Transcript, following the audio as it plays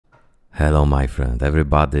Hello, my friend.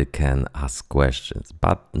 Everybody can ask questions,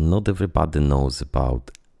 but not everybody knows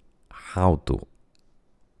about how to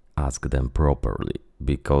ask them properly,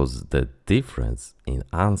 because the difference in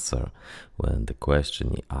answer when the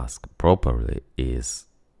question is asked properly is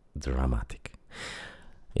dramatic.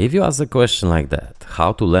 If you ask a question like that,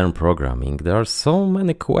 how to learn programming, there are so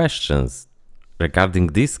many questions regarding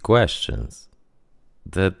these questions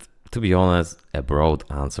that, to be honest, a broad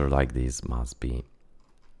answer like this must be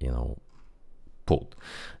put.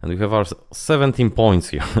 And we have our 17 points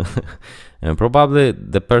here. And probably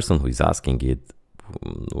the person who is asking it,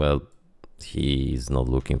 well, he is not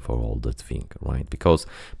looking for all that thing, right? Because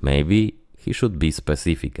maybe he should be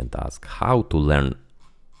specific and ask how to learn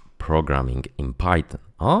programming in Python.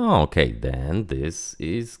 Oh, okay, then this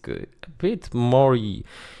is a bit more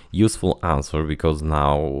useful answer, because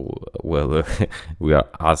now, well, we are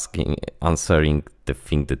answering the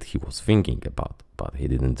thing that he was thinking about, but he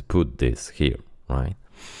didn't put this here, right?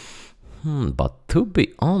 But to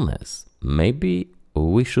be honest, maybe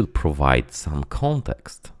we should provide some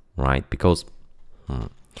context, right? Because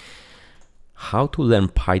how to learn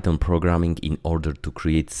Python programming in order to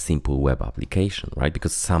create simple web application, right?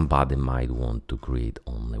 Because somebody might want to create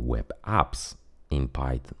only web apps in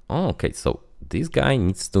Python. Oh, okay, so this guy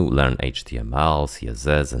needs to learn HTML,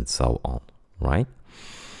 CSS, and so on, right?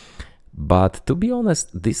 But to be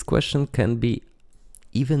honest, this question can be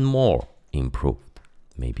even more improved.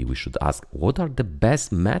 Maybe we should ask, what are the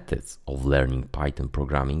best methods of learning Python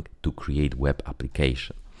programming to create web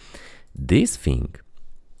application? This thing,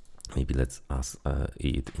 maybe let's ask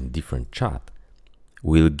it in different chat,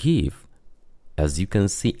 will give, as you can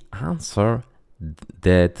see, answer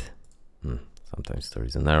that sometimes there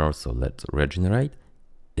is an error, so let's regenerate.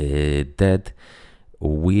 That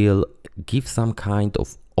will give some kind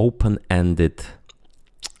of open-ended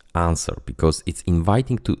answer, because it's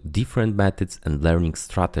inviting to different methods and learning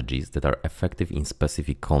strategies that are effective in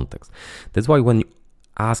specific context. That's why when you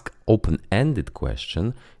ask open-ended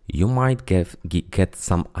question, you might get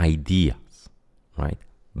some ideas, right?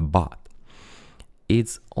 But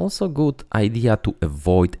it's also a good idea to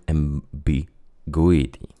avoid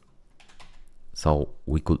ambiguity. So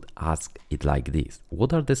we could ask it like this: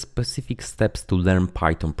 what are the specific steps to learn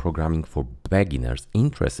Python programming for beginners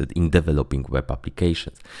interested in developing web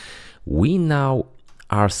applications? We now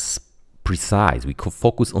are precise. We could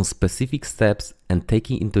focus on specific steps and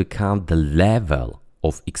taking into account the level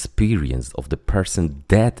of experience of the person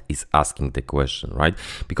that is asking the question, right?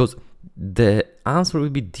 Because the answer will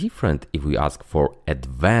be different if we ask for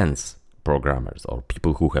advanced programmers or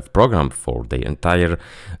people who have programmed for the entire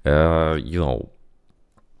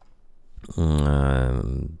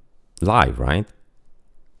life, right?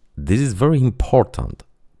 This is very important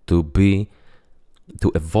to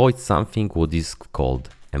avoid something what is called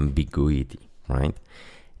ambiguity, right?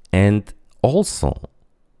 And also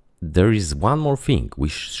there is one more thing: we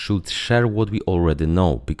should share what we already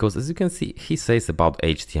know, because as you can see, he says about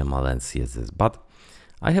HTML and CSS, but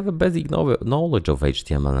I have a basic knowledge of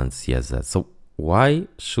HTML and CSS, so why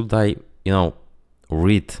should I,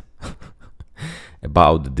 read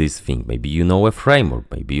about this thing? Maybe you know a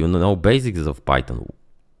framework, maybe you know basics of Python.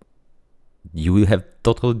 You will have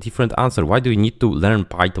totally different answer. Why do you need to learn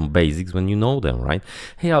Python basics when you know them, right?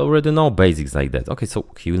 Hey, I already know basics like that. Okay, so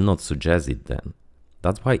he will not suggest it then.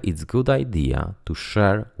 That's why it's a good idea to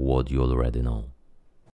share what you already know.